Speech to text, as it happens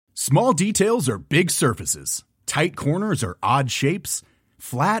Small details or big surfaces, tight corners or odd shapes,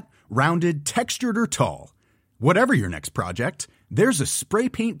 flat, rounded, textured, or tall. Whatever your next project, there's a spray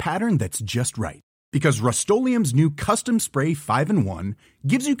paint pattern that's just right. Because Rust-Oleum's new Custom Spray 5-in-1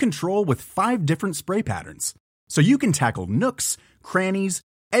 gives you control with 5 different spray patterns. So you can tackle nooks, crannies,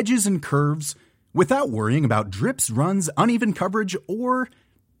 edges, and curves without worrying about drips, runs, uneven coverage, or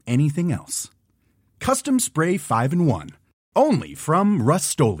anything else. Custom Spray 5-in-1. Only from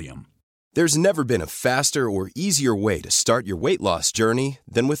Rust-Oleum. There's never been a faster or easier way to start your weight loss journey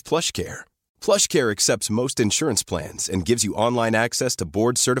than with PlushCare. PlushCare accepts most insurance plans and gives you online access to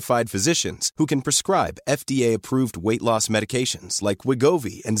board-certified physicians who can prescribe FDA-approved weight loss medications like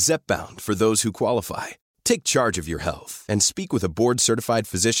Wegovy and Zepbound for those who qualify. Take charge of your health and speak with a board-certified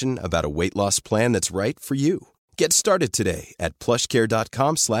physician about a weight loss plan that's right for you. Get started today at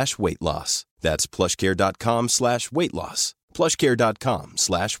plushcare.com/weight loss. That's plushcare.com/weight loss.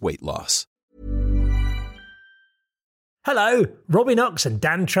 plushcare.com/weight loss. Hello, Robbie Knox and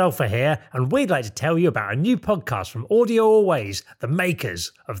Dan Trelfer here, and we'd like to tell you about a new podcast from Audio Always, the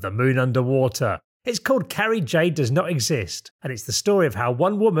makers of The Moon Underwater. It's called Carrie, Jade Does Not Exist, and it's the story of how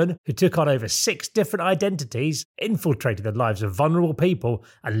one woman who took on over 6 different identities infiltrated the lives of vulnerable people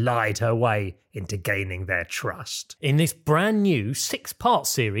and lied her way into gaining their trust. In this brand new 6-part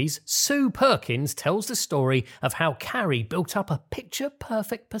series, Sue Perkins tells the story of how Carrie built up a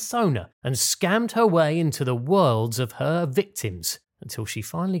picture-perfect persona and scammed her way into the worlds of her victims until she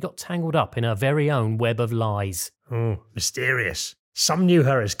finally got tangled up in her very own web of lies. Mysterious. Some knew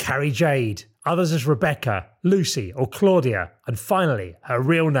her as Carrie Jade, others as Rebecca, Lucy or Claudia, and finally, her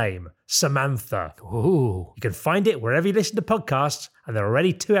real name, Samantha. Ooh. You can find it wherever you listen to podcasts, and there are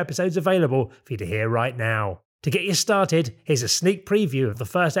already 2 episodes available for you to hear right now. To get you started, here's a sneak preview of the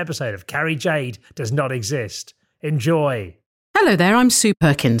first episode of Carrie Jade Does Not Exist. Enjoy! Hello there, I'm Sue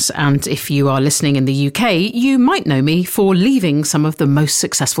Perkins, and if you are listening in the UK, you might know me for leaving some of the most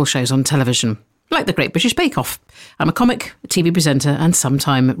successful shows on television, like The Great British Bake Off. I'm a comic, a TV presenter, and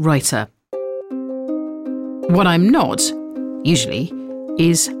sometime writer. What I'm not, usually,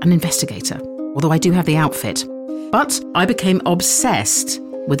 is an investigator, although I do have the outfit. But I became obsessed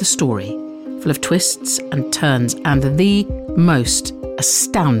with a story full of twists and turns and the most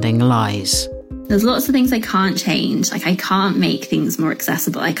astounding lies. There's lots of things I can't change. Like, I can't make things more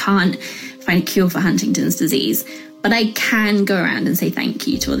accessible. I can't find a cure for Huntington's disease. But I can go around and say thank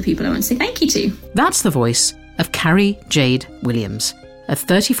you to all the people I want to say thank you to. That's the voice of Carrie Jade Williams, a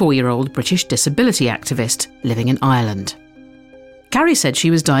 34-year-old British disability activist living in Ireland. Carrie said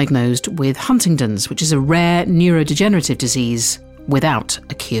she was diagnosed with Huntington's, which is a rare neurodegenerative disease without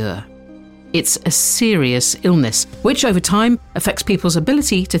a cure. It's a serious illness, which over time affects people's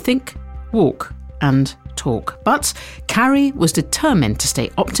ability to think, walk, and talk. But Carrie was determined to stay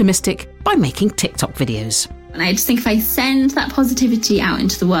optimistic by making TikTok videos. And I just think if I send that positivity out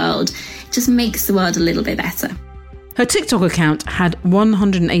into the world, it just makes the world a little bit better. Her TikTok account had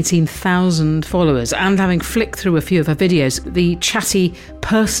 118,000 followers, and having flicked through a few of her videos, the chatty,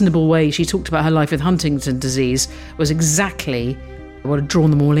 personable way she talked about her life with Huntington's disease was exactly what had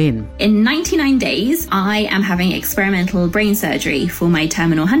drawn them all in. In 99 days, I am having experimental brain surgery for my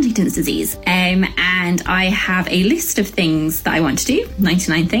terminal Huntington's disease. And I have a list of things that I want to do,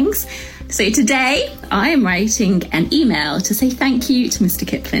 99 things. So today, I am writing an email to say thank you to Mr.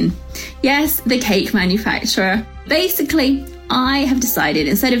 Kipling. Yes, the cake manufacturer. Basically, I have decided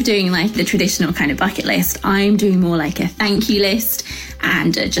instead of doing like the traditional kind of bucket list, I'm doing more like a thank you list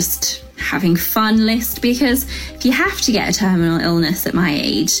and just having fun list, because if you have to get a terminal illness at my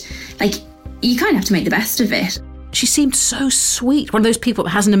age, like, you kind of have to make the best of it. She seemed so sweet, one of those people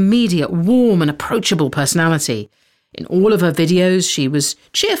that has an immediate, warm and approachable personality. In all of her videos, she was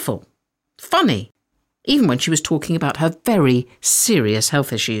cheerful, funny, even when she was talking about her very serious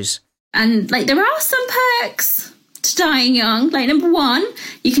health issues. And like, there are some perks to dying young. Like, number 1,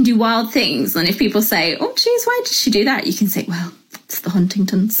 you can do wild things. And if people say, oh, geez, why did she do that? You can say, well, it's the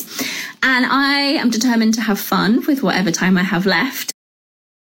Huntingtons. And I am determined to have fun with whatever time I have left.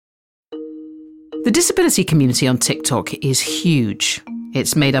 The disability community on TikTok is huge.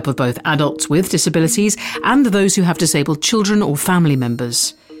 It's made up of both adults with disabilities and those who have disabled children or family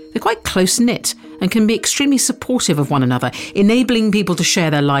members. They're quite close-knit and can be extremely supportive of one another, enabling people to share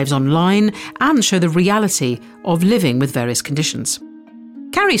their lives online and show the reality of living with various conditions.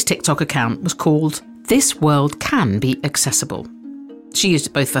 Carrie's TikTok account was called This World Can Be Accessible. She used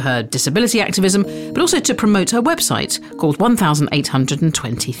it both for her disability activism, but also to promote her website called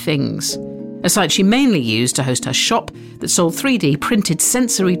 1820 Things, a site she mainly used to host her shop that sold 3D printed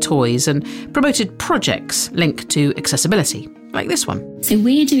sensory toys and promoted projects linked to accessibility. like this one. So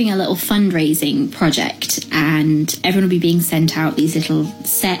we're doing a little fundraising project, and everyone will be being sent out these little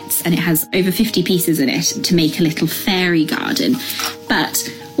sets, and it has over 50 pieces in it to make a little fairy garden. But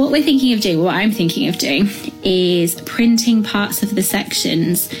what we're thinking of doing, what I'm thinking of doing, is printing parts of the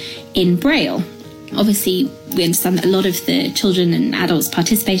sections in Braille. Obviously, we understand that a lot of the children and adults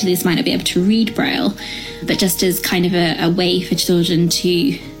participating in this might not be able to read Braille, but just as kind of a way for children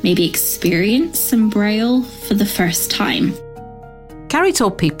to maybe experience some Braille for the first time. Carrie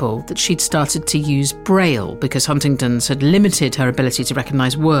told People that she'd started to use Braille because Huntington's had limited her ability to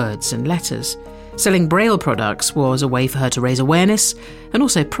recognise words and letters. Selling Braille products was a way for her to raise awareness and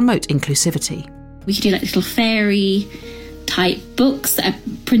also promote inclusivity. We could do like little fairy type books that are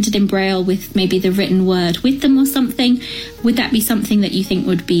printed in Braille with maybe the written word with them or something. Would that be something that you think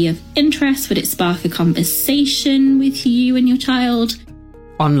would be of interest? Would it spark a conversation with you and your child?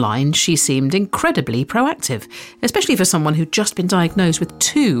 Online, she seemed incredibly proactive, especially for someone who'd just been diagnosed with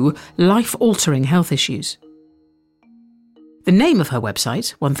 2 life-altering health issues. The name of her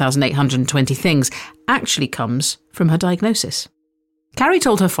website, 1820 Things, actually comes from her diagnosis. Carrie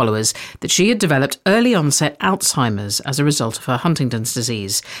told her followers that she had developed early-onset Alzheimer's as a result of her Huntington's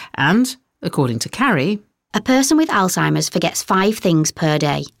disease, and, according to Carrie, a person with Alzheimer's forgets 5 things per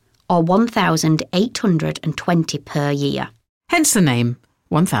day, or 1,820 per year. Hence the name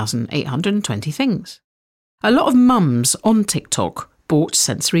 1820 Things. A lot of mums on TikTok bought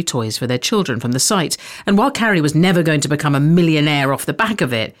sensory toys for their children from the site, and while Carrie was never going to become a millionaire off the back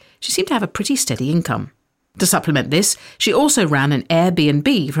of it, she seemed to have a pretty steady income. To supplement this, she also ran an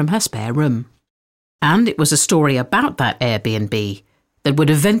Airbnb from her spare room. And it was a story about that Airbnb that would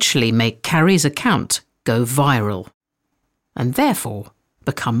eventually make Carrie's account go viral, and therefore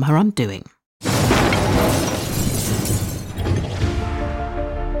become her undoing.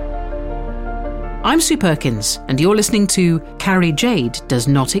 I'm Sue Perkins, and you're listening to Carrie Jade Does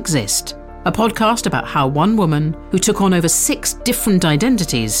Not Exist, a podcast about how one woman who took on over 6 different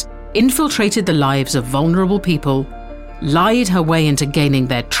identities infiltrated the lives of vulnerable people, lied her way into gaining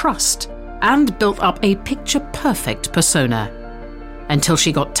their trust, and built up a picture-perfect persona, until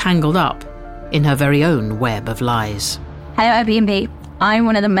she got tangled up in her very own web of lies. Hello Airbnb, I'm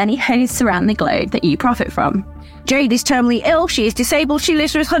one of the many hosts around the globe that you profit from. Jade is terminally ill, she is disabled, she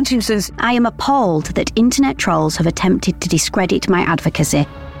lives with Huntington's. I am appalled that internet trolls have attempted to discredit my advocacy.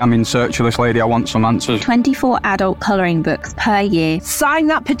 I'm in search of this lady, I want some answers. 24 adult colouring books per year. Sign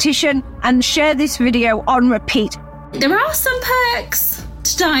that petition and share this video on repeat. There are some perks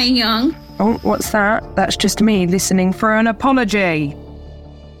to dying young. Oh, what's that? That's just me listening for an apology.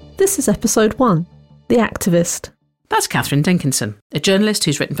 This is episode 1, The Activist. That's Catherine Denkinson, a journalist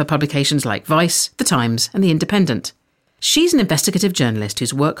who's written for publications like Vice, The Times and The Independent. She's an investigative journalist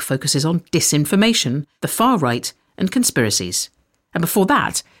whose work focuses on disinformation, the far right and conspiracies. And before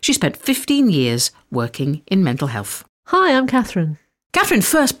that, she spent 15 years working in mental health. Hi, I'm Catherine. Catherine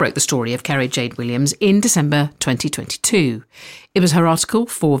first broke the story of Carrie Jade Williams in December 2022. It was her article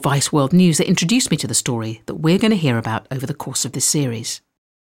for Vice World News that introduced me to the story that we're going to hear about over the course of this series.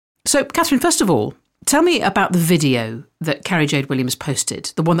 So, Catherine, first of all, tell me about the video that Carrie Jade Williams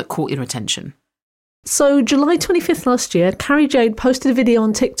posted, the one that caught your attention. So, July 25th last year, Carrie Jade posted a video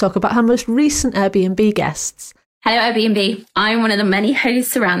on TikTok about her most recent Airbnb guests. Hello Airbnb, I'm one of the many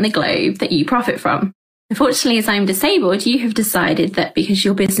hosts around the globe that you profit from. Unfortunately, as I'm disabled, you have decided that because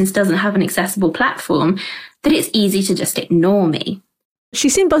your business doesn't have an accessible platform, that it's easy to just ignore me. She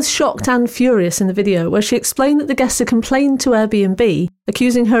seemed both shocked and furious in the video, where she explained that the guests had complained to Airbnb,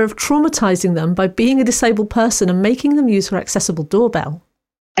 accusing her of traumatising them by being a disabled person and making them use her accessible doorbell.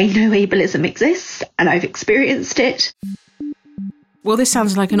 I know ableism exists, and I've experienced it. Well, this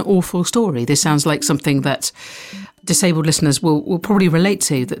sounds like an awful story. This sounds like something that disabled listeners will probably relate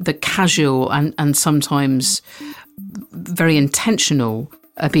to, the casual and sometimes very intentional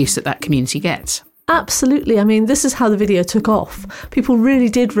abuse that community gets. Absolutely. I mean, this is how the video took off. People really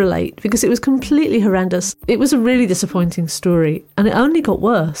did relate because it was completely horrendous. It was a really disappointing story, and it only got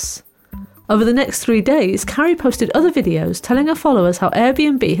worse. Over the next 3 days, Carrie posted other videos telling her followers how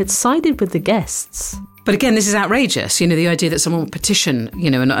Airbnb had sided with the guests. But again, this is outrageous. The idea that someone would petition,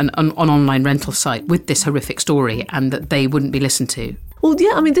 an online rental site with this horrific story and that they wouldn't be listened to. Well,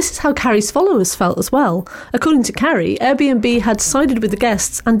 yeah, I mean, this is how Carrie's followers felt as well. According to Carrie, Airbnb had sided with the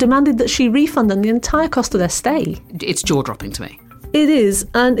guests and demanded that she refund them the entire cost of their stay. It's jaw-dropping to me. It is,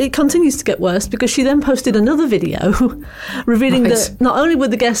 and it continues to get worse because she then posted another video revealing that not only were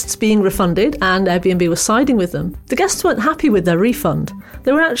the guests being refunded and Airbnb was siding with them, the guests weren't happy with their refund.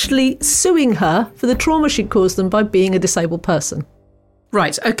 They were actually suing her for the trauma she'd caused them by being a disabled person.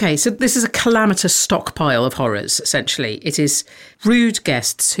 Right, okay, so this is a calamitous stockpile of horrors, essentially. It is rude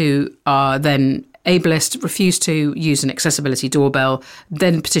guests who are then ableist, refuse to use an accessibility doorbell,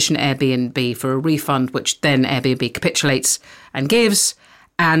 then petition Airbnb for a refund, which then Airbnb capitulates and gives,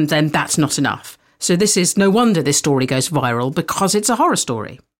 and then that's not enough. So this is no wonder this story goes viral, because it's a horror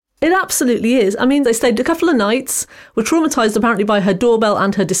story. It absolutely is. I mean, they stayed a couple of nights, were traumatised apparently by her doorbell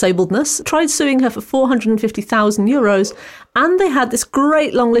and her disabledness, tried suing her for €450,000, and they had this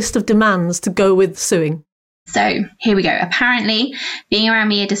great long list of demands to go with suing. So here we go. Apparently, being around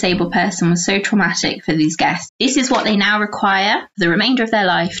me, a disabled person, was so traumatic for these guests. This is what they now require for the remainder of their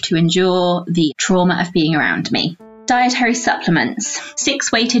life to endure the trauma of being around me. Dietary supplements,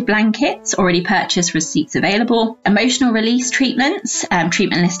 6 weighted blankets, already purchased, receipts available, emotional release treatments,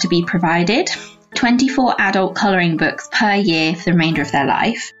 treatment list to be provided, 24 adult colouring books per year for the remainder of their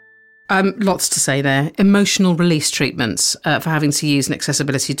life. Lots to say there. Emotional release treatments for having to use an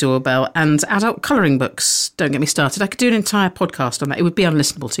accessibility doorbell, and adult colouring books. Don't get me started. I could do an entire podcast on that. It would be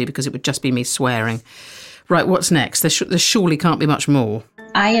unlistenable to, because it would just be me swearing. Right, what's next? There surely can't be much more.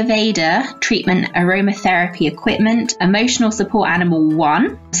 Ayurveda treatment aromatherapy equipment, emotional support animal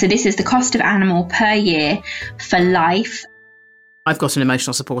 1. So this is the cost of animal per year for life. I've got an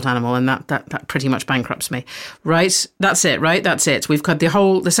emotional support animal, and that pretty much bankrupts me. Right, that's it. We've got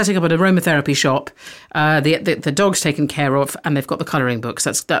the setting up an aromatherapy shop, the dog's taken care of, and they've got the colouring books.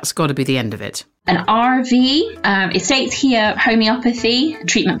 That's got to be the end of it. An RV, it states here homeopathy,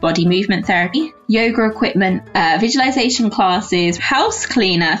 treatment body movement therapy, yoga equipment, visualization classes, house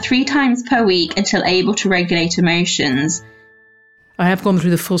cleaner 3 times per week until able to regulate emotions. I have gone through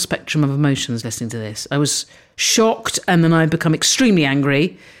the full spectrum of emotions listening to this. I was shocked, and then I've become extremely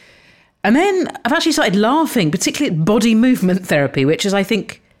angry. And then I've actually started laughing, particularly at body movement therapy, which is, I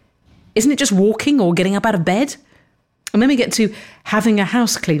think, isn't it just walking or getting up out of bed? And then we get to having a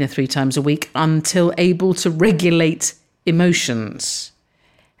house cleaner 3 times a week until able to regulate emotions.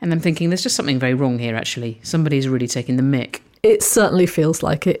 And I'm thinking there's just something very wrong here, actually. Somebody's really taking the mick. It certainly feels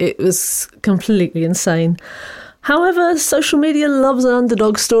like it. It was completely insane. However, social media loves an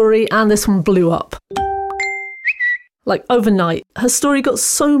underdog story, and this one blew up. Like overnight, her story got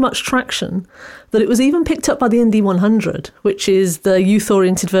so much traction that it was even picked up by the Indie 100, which is the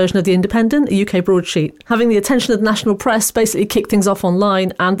youth-oriented version of The Independent, a UK broadsheet. Having the attention of the national press basically kicked things off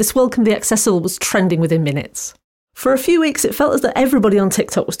online, and this Welcome the Accessible was trending within minutes. For a few weeks, it felt as though everybody on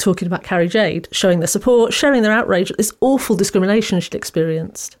TikTok was talking about Carrie Jade, showing their support, sharing their outrage at this awful discrimination she'd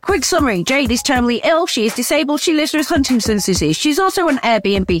experienced. Quick summary. Jade is terminally ill. She is disabled. She lives with Huntington's disease. She's also an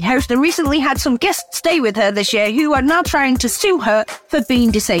Airbnb host and recently had some guests stay with her this year who are now trying to sue her for being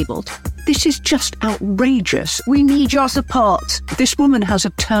disabled. This is just outrageous. We need your support. This woman has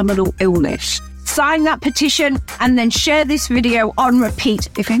a terminal illness. Sign that petition and then share this video on repeat.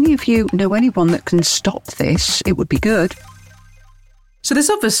 If any of you know anyone that can stop this, it would be good. So there's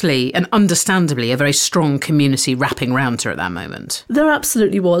obviously and understandably a very strong community wrapping round her at that moment. There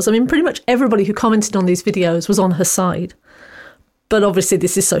absolutely was. I mean, pretty much everybody who commented on these videos was on her side. But obviously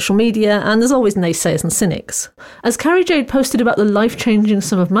this is social media, and there's always naysayers and cynics. As Carrie Jade posted about the life-changing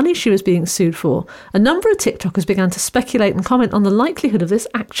sum of money she was being sued for, a number of TikTokers began to speculate and comment on the likelihood of this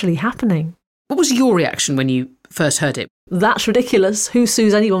actually happening. What was your reaction when you first heard it? That's ridiculous. Who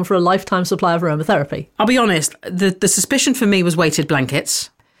sues anyone for a lifetime supply of aromatherapy? I'll be honest, the suspicion for me was weighted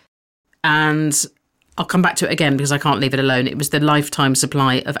blankets. And I'll come back to it again because I can't leave it alone. It was the lifetime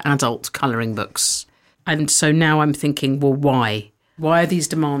supply of adult colouring books. And so now I'm thinking, well, why? Why are these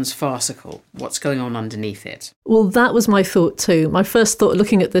demands farcical? What's going on underneath it? Well, that was my thought too. My first thought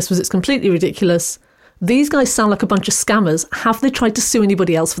looking at this was it's completely ridiculous. These guys sound like a bunch of scammers. Have they tried to sue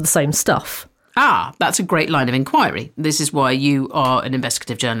anybody else for the same stuff? Ah, that's a great line of inquiry. This is why you are an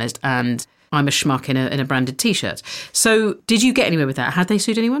investigative journalist and I'm a schmuck in a branded T-shirt. So did you get anywhere with that? Had they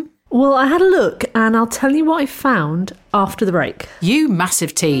sued anyone? Well, I had a look and I'll tell you what I found after the break. You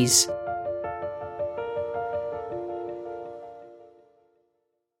massive tease.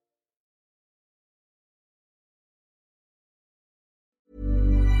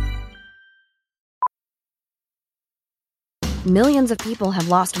 Millions of people have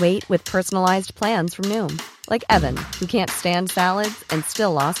lost weight with personalized plans from Noom. Like Evan, who can't stand salads and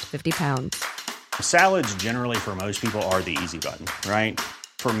still lost 50 pounds. Salads generally for most people are the easy button, right?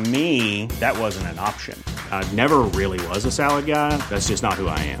 For me, that wasn't an option. I never really was a salad guy. That's just not who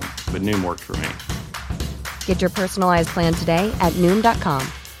I am. But Noom worked for me. Get your personalized plan today at Noom.com.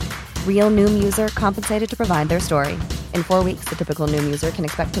 Real Noom user compensated to provide their story. In 4 weeks, the typical Noom user can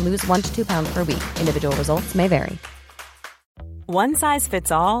expect to lose 1 to 2 pounds per week. Individual results may vary. One size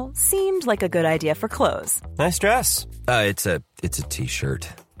fits all seemed like a good idea for clothes. Nice dress. It's a t-shirt.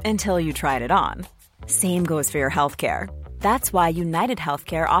 Until you tried it on. Same goes for your healthcare. That's why United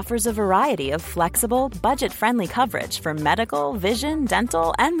Healthcare offers a variety of flexible, budget-friendly coverage for medical, vision,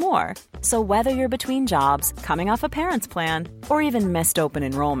 dental, and more. So whether you're between jobs, coming off a parent's plan, or even missed open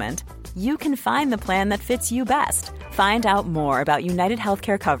enrollment, you can find the plan that fits you best. Find out more about United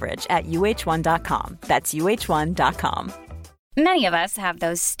Healthcare coverage at uh1.com. That's uh1.com. Many of us have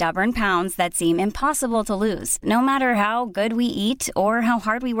those stubborn pounds that seem impossible to lose, no matter how good we eat or how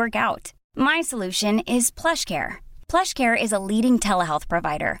hard we work out. My solution is PlushCare. PlushCare is a leading telehealth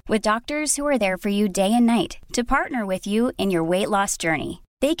provider with doctors who are there for you day and night to partner with you in your weight loss journey.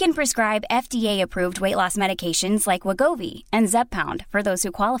 They can prescribe FDA-approved weight loss medications like Wegovy and Zepbound for those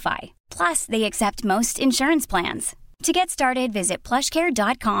who qualify. Plus, they accept most insurance plans. To get started, visit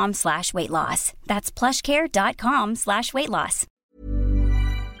plushcare.com/weightloss. That's plushcare.com/weightloss.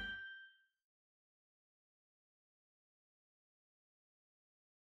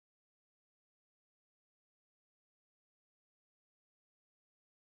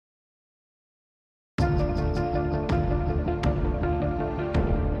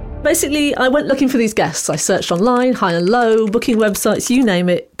 Basically, I went looking for these guests. I searched online, high and low, booking websites, you name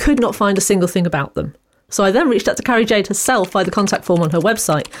it, could not find a single thing about them. So I then reached out to Carrie Jade herself via the contact form on her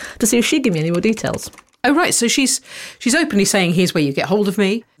website to see if she'd give me any more details. Oh, right. So she's openly saying, here's where you get hold of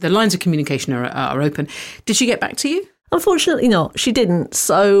me. The lines of communication are open. Did she get back to you? Unfortunately not. She didn't.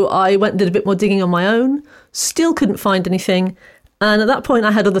 So I went and did a bit more digging on my own. Still couldn't find anything. And at that point,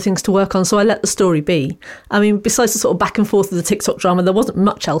 I had other things to work on, so I let the story be. I mean, besides the sort of back and forth of the TikTok drama, there wasn't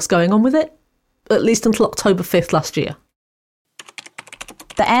much else going on with it, at least until October 5th last year.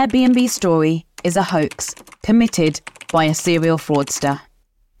 The Airbnb story is a hoax committed by a serial fraudster.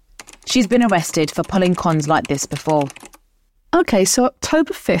 She's been arrested for pulling cons like this before. OK, so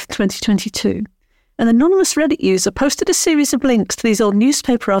October 5th, 2022, an anonymous Reddit user posted a series of links to these old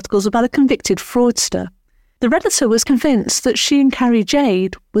newspaper articles about a convicted fraudster. The Redditor was convinced that she and Carrie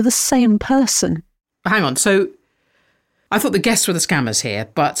Jade were the same person. Hang on, so I thought the guests were the scammers here,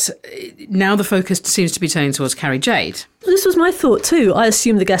 but now the focus seems to be turning towards Carrie Jade. This was my thought too. I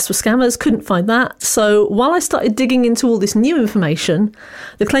assumed the guests were scammers, couldn't find that. So while I started digging into all this new information,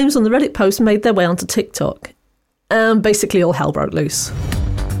 the claims on the Reddit post made their way onto TikTok. And basically all hell broke loose.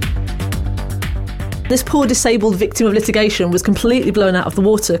 This poor disabled victim of litigation was completely blown out of the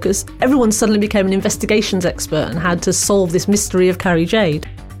water because everyone suddenly became an investigations expert and had to solve this mystery of Carrie Jade.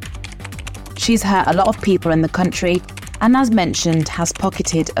 She's hurt a lot of people in the country and, as mentioned, has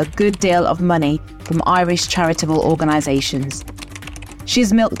pocketed a good deal of money from Irish charitable organisations.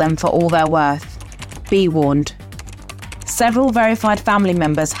 She's milked them for all they're worth. Be warned. Several verified family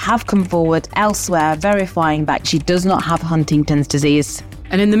members have come forward elsewhere verifying that she does not have Huntington's disease.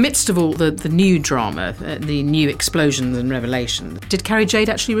 And in the midst of all the new drama, the new explosions and revelation, did Carrie Jade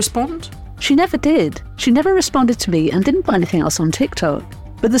actually respond? She never did. She never responded to me and didn't put anything else on TikTok.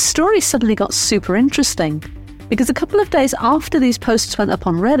 But the story suddenly got super interesting because a couple of days after these posts went up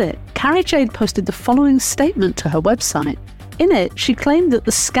on Reddit, Carrie Jade posted the following statement to her website. In it, she claimed that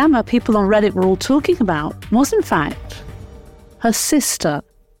the scammer people on Reddit were all talking about was, in fact, her sister.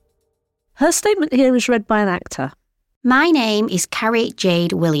 Her statement here is read by an actor. My name is Carrie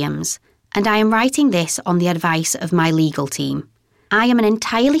Jade Williams, and I am writing this on the advice of my legal team. I am an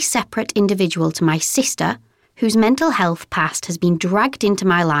entirely separate individual to my sister, whose mental health past has been dragged into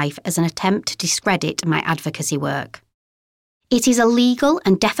my life as an attempt to discredit my advocacy work. It is illegal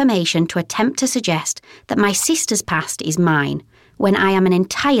and defamation to attempt to suggest that my sister's past is mine, when I am an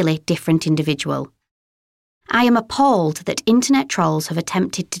entirely different individual. I am appalled that internet trolls have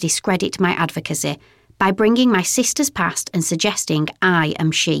attempted to discredit my advocacy by bringing my sister's past and suggesting I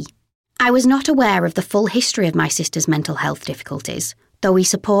am she. I was not aware of the full history of my sister's mental health difficulties, though we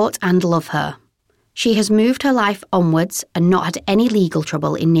support and love her. She has moved her life onwards and not had any legal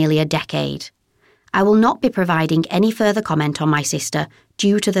trouble in nearly a decade. I will not be providing any further comment on my sister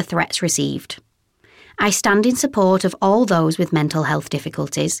due to the threats received. I stand in support of all those with mental health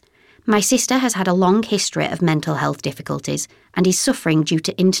difficulties. My sister has had a long history of mental health difficulties and is suffering due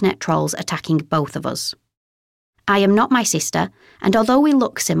to internet trolls attacking both of us. I am not my sister, and although we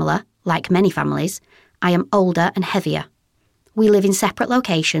look similar, like many families, I am older and heavier. We live in separate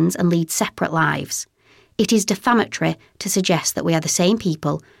locations and lead separate lives. It is defamatory to suggest that we are the same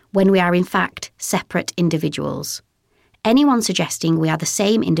people when we are in fact separate individuals. Anyone suggesting we are the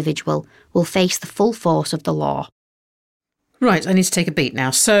same individual will face the full force of the law. Right, I need to take a beat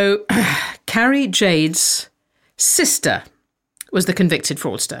now. So, Carrie Jade's sister. was the convicted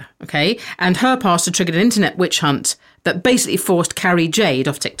fraudster, okay? And her past had triggered an internet witch hunt that basically forced Carrie Jade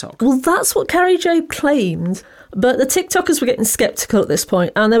off TikTok. Well, that's what Carrie Jade claimed. But the TikTokers were getting sceptical at this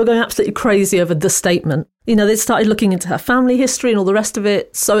point, and they were going absolutely crazy over the statement. You know, they started looking into her family history and all the rest of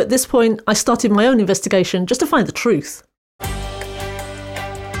it. So at this point, I started my own investigation just to find the truth.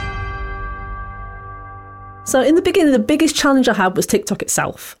 So in the beginning, the biggest challenge I had was TikTok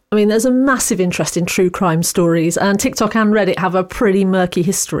itself. I mean, there's a massive interest in true crime stories, and TikTok and Reddit have a pretty murky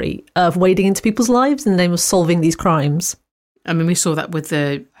history of wading into people's lives in the name of solving these crimes. I mean, we saw that with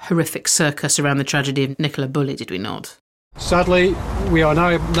the horrific circus around the tragedy of Nicola Bulley, did we not? Sadly, we are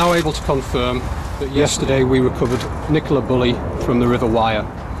now able to confirm that yesterday we recovered Nicola Bulley from the River Wyre.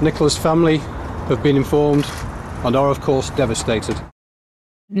 Nicola's family have been informed and are, of course, devastated.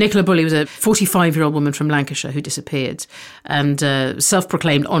 Nicola Bulley was a 45-year-old woman from Lancashire who disappeared, and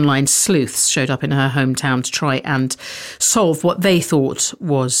self-proclaimed online sleuths showed up in her hometown to try and solve what they thought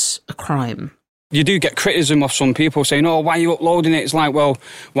was a crime. You do get criticism of some people saying, oh, why are you uploading it? It's like, well,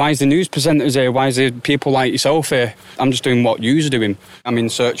 why is the news presenters here? Why is there people like yourself here? I'm just doing what you're doing. I'm in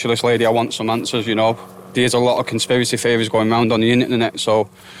search of this lady. I want some answers, you know. There's a lot of conspiracy theories going around on the internet, so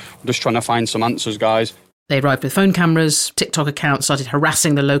I'm just trying to find some answers, guys. They arrived with phone cameras, TikTok accounts, started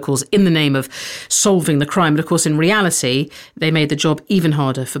harassing the locals in the name of solving the crime. But of course, in reality, they made the job even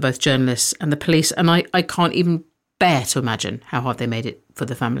harder for both journalists and the police. And I can't even bear to imagine how hard they made it for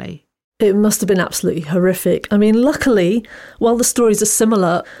the family. It must have been absolutely horrific. I mean, luckily, while the stories are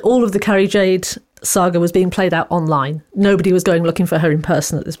similar, all of the Carrie Jade saga was being played out online. Nobody was going looking for her in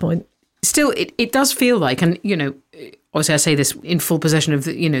person at this point. Still, it does feel like, and, you know, obviously I say this in full possession of,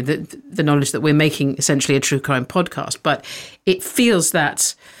 the knowledge that we're making essentially a true crime podcast, but it feels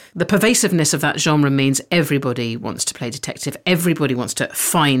that the pervasiveness of that genre means everybody wants to play detective. Everybody wants to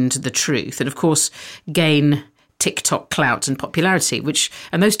find the truth. And, of course, gain TikTok clout and popularity,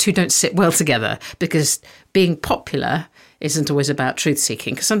 and those two don't sit well together, because being popular isn't always about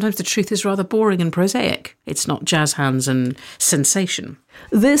truth-seeking, because sometimes the truth is rather boring and prosaic. It's not jazz hands and sensation.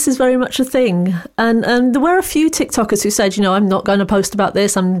 This is very much a thing. And there were a few TikTokers who said, I'm not going to post about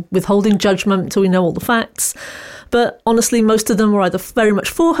this. I'm withholding judgment until we know all the facts. But honestly, most of them were either very much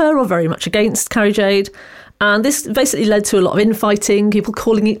for her or very much against Carrie Jade. And this basically led to a lot of infighting, people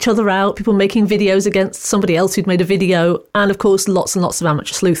calling each other out, people making videos against somebody else who'd made a video, and of course, lots and lots of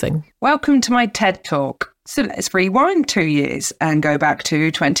amateur sleuthing. Welcome to my TED Talk. So let's rewind 2 years and go back to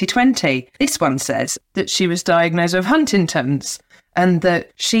 2020. This one says that she was diagnosed with Huntington's and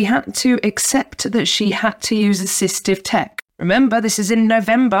that she had to accept that she had to use assistive tech. Remember, this is in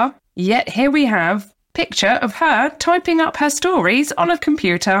November, yet here we have a picture of her typing up her stories on a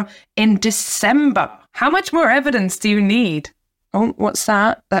computer in December. How much more evidence do you need? Oh, what's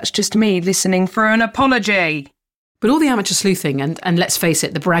that? That's just me listening for an apology. But all the amateur sleuthing and let's face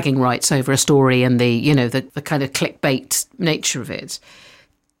it, the bragging rights over a story and the kind of clickbait nature of it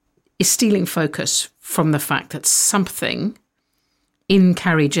is stealing focus from the fact that something in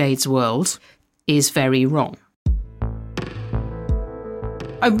Carrie Jade's world is very wrong.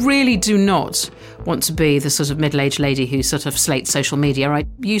 I really do not want to be the sort of middle-aged lady who sort of slates social media. I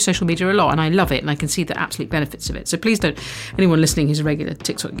use social media a lot and I love it and I can see the absolute benefits of it. So please don't, anyone listening who's a regular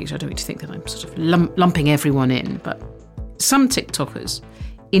TikTok user, I don't want you to think that I'm sort of lumping everyone in. But some TikTokers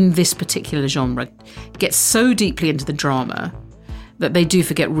in this particular genre get so deeply into the drama that they do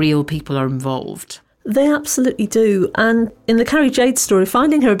forget real people are involved. They absolutely do. And in the Carrie Jade story,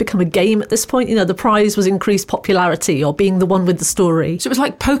 finding her had become a game at this point. The prize was increased popularity or being the one with the story. So it was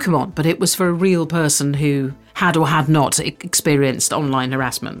like Pokemon, but it was for a real person who had or had not experienced online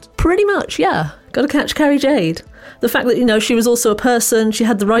harassment. Pretty much, yeah. Got to catch Carrie Jade. The fact that, she was also a person, she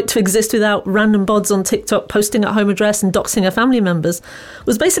had the right to exist without random bods on TikTok posting her home address and doxing her family members,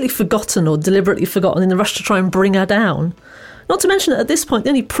 was basically forgotten or deliberately forgotten in the rush to try and bring her down. Not to mention that at this point, the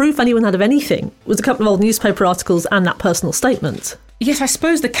only proof anyone had of anything was a couple of old newspaper articles and that personal statement. Yes, I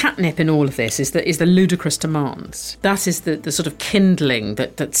suppose the catnip in all of this is the ludicrous demands. That is the sort of kindling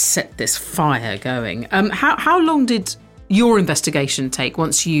that set this fire going. How long did your investigation take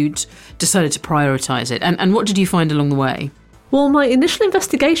once you'd decided to prioritise it? And what did you find along the way? Well, my initial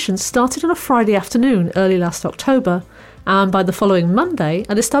investigation started on a Friday afternoon, early last October. And by the following Monday,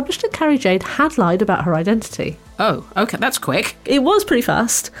 I'd established that Carrie Jade had lied about her identity. Oh, OK, that's quick. It was pretty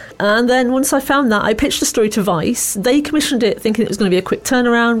fast. And then once I found that, I pitched the story to Vice. They commissioned it thinking it was going to be a quick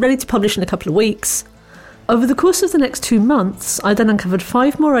turnaround, ready to publish in a couple of weeks. Over the course of the next 2 months, I then uncovered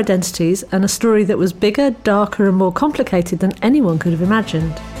 5 more identities and a story that was bigger, darker and more complicated than anyone could have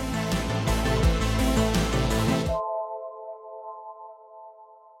imagined.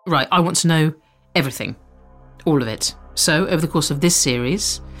 Right, I want to know everything. All of it. So, over the course of this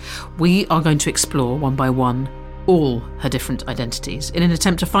series, we are going to explore one by one all her different identities in an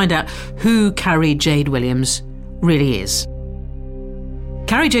attempt to find out who Carrie Jade Williams really is.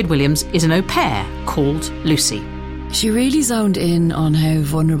 Carrie Jade Williams is an au pair called Lucy. She really zoned in on how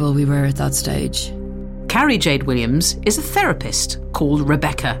vulnerable we were at that stage. Carrie Jade Williams is a therapist called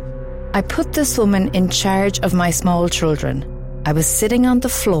Rebecca. I put this woman in charge of my small children. I was sitting on the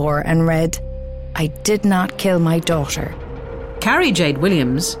floor and read, "I did not kill my daughter." Carrie Jade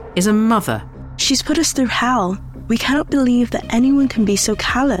Williams is a mother. She's put us through hell. We cannot believe that anyone can be so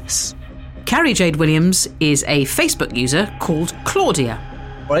callous. Carrie Jade Williams is a Facebook user called Claudia.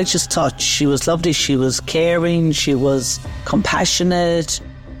 I just thought she was lovely, she was caring, she was compassionate.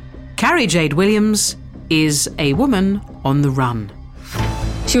 Carrie Jade Williams is a woman on the run.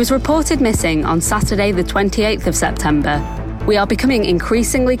 She was reported missing on Saturday the 28th of September. We are becoming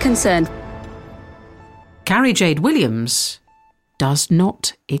increasingly concerned. Carrie Jade Williams does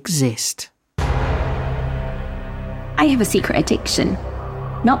not exist. I have a secret addiction.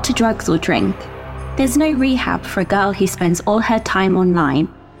 Not to drugs or drink. There's no rehab for a girl who spends all her time online.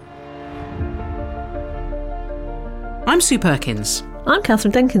 I'm Sue Perkins. I'm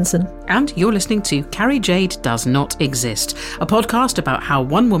Catherine Denkinson. And you're listening to Carrie Jade Does Not Exist, a podcast about how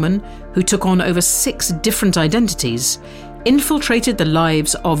one woman who took on over 6 different identities infiltrated the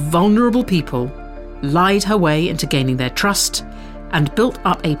lives of vulnerable people, lied her way into gaining their trust, and built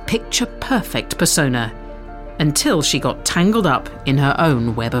up a picture-perfect persona until she got tangled up in her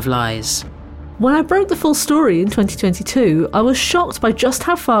own web of lies. When I broke the full story in 2022, I was shocked by just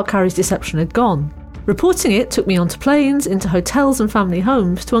how far Carrie's deception had gone. Reporting it took me onto planes, into hotels and family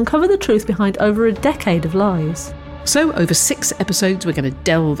homes to uncover the truth behind over a decade of lies. So, over 6 episodes, we're going to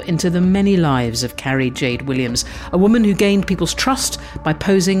delve into the many lives of Carrie Jade Williams, a woman who gained people's trust by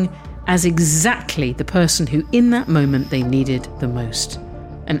posing as exactly the person who in that moment they needed the most.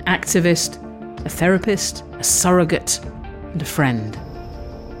 An activist, a therapist, a surrogate, and a friend.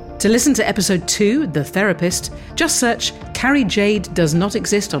 To listen to episode 2, The Therapist, just search Carrie Jade Does Not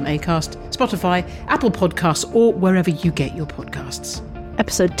Exist on Acast, Spotify, Apple Podcasts, or wherever you get your podcasts.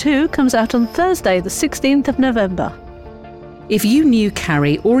 Episode 2 comes out on Thursday, the 16th of November. If you knew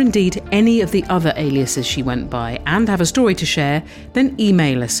Carrie, or indeed any of the other aliases she went by, and have a story to share, then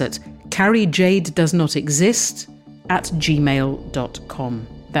email us at carriejadedoesnotexist@gmail.com.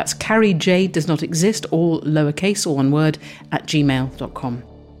 That's Carrie Jade Does Not Exist, all lowercase, all one word, @gmail.com.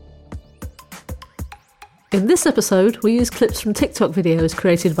 In this episode, we use clips from TikTok videos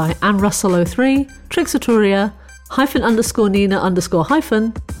created by Anne Russell03, Trix Arturia,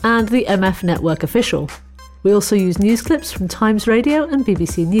 _Nina_, and the MF Network Official. We also use news clips from Times Radio and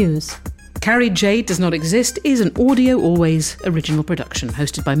BBC News. Carrie Jade Does Not Exist is an Audio Always original production,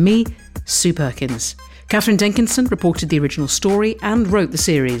 hosted by me, Sue Perkins. Catherine Denkinson reported the original story and wrote the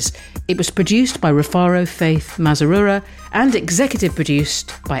series. It was produced by Rafaro Faith Mazarura and executive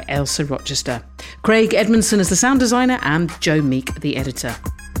produced by Elsa Rochester. Craig Edmondson is the sound designer and Joe Meek the editor.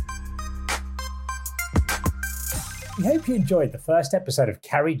 We hope you enjoyed the first episode of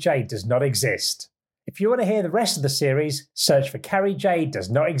Carrie Jade Does Not Exist. If you want to hear the rest of the series, search for Carrie Jade Does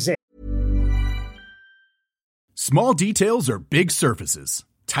Not Exist. Small details are big surfaces.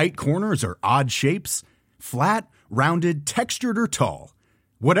 Tight corners are odd shapes. Flat, rounded, textured, or tall.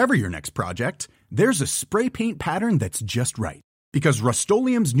 Whatever your next project, there's a spray paint pattern that's just right. Because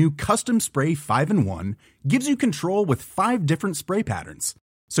Rust-Oleum's new Custom Spray 5-in-1 gives you control with 5 different spray patterns.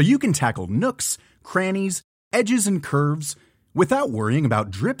 So you can tackle nooks, crannies, edges, and curves without worrying about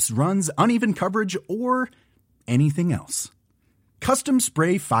drips, runs, uneven coverage, or anything else. Custom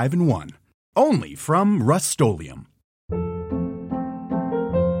Spray 5-in-1. Only from Rust-Oleum.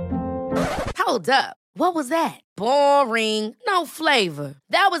 Hold up. What was that? Boring. No flavor.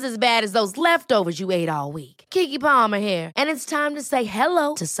 That was as bad as those leftovers you ate all week. Keke Palmer here, and it's time to say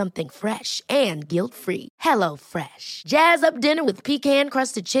hello to something fresh and guilt-free. Hello Fresh. Jazz up dinner with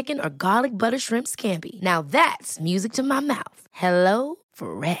pecan-crusted chicken or garlic butter shrimp scampi. Now that's music to my mouth. Hello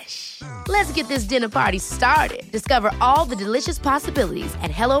Fresh. Let's get this dinner party started. Discover all the delicious possibilities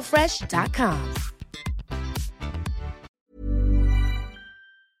at HelloFresh.com.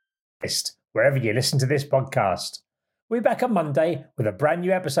 Wherever you listen to this podcast. We're back on Monday with a brand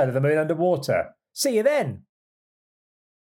new episode of The Moon Underwater. See you then.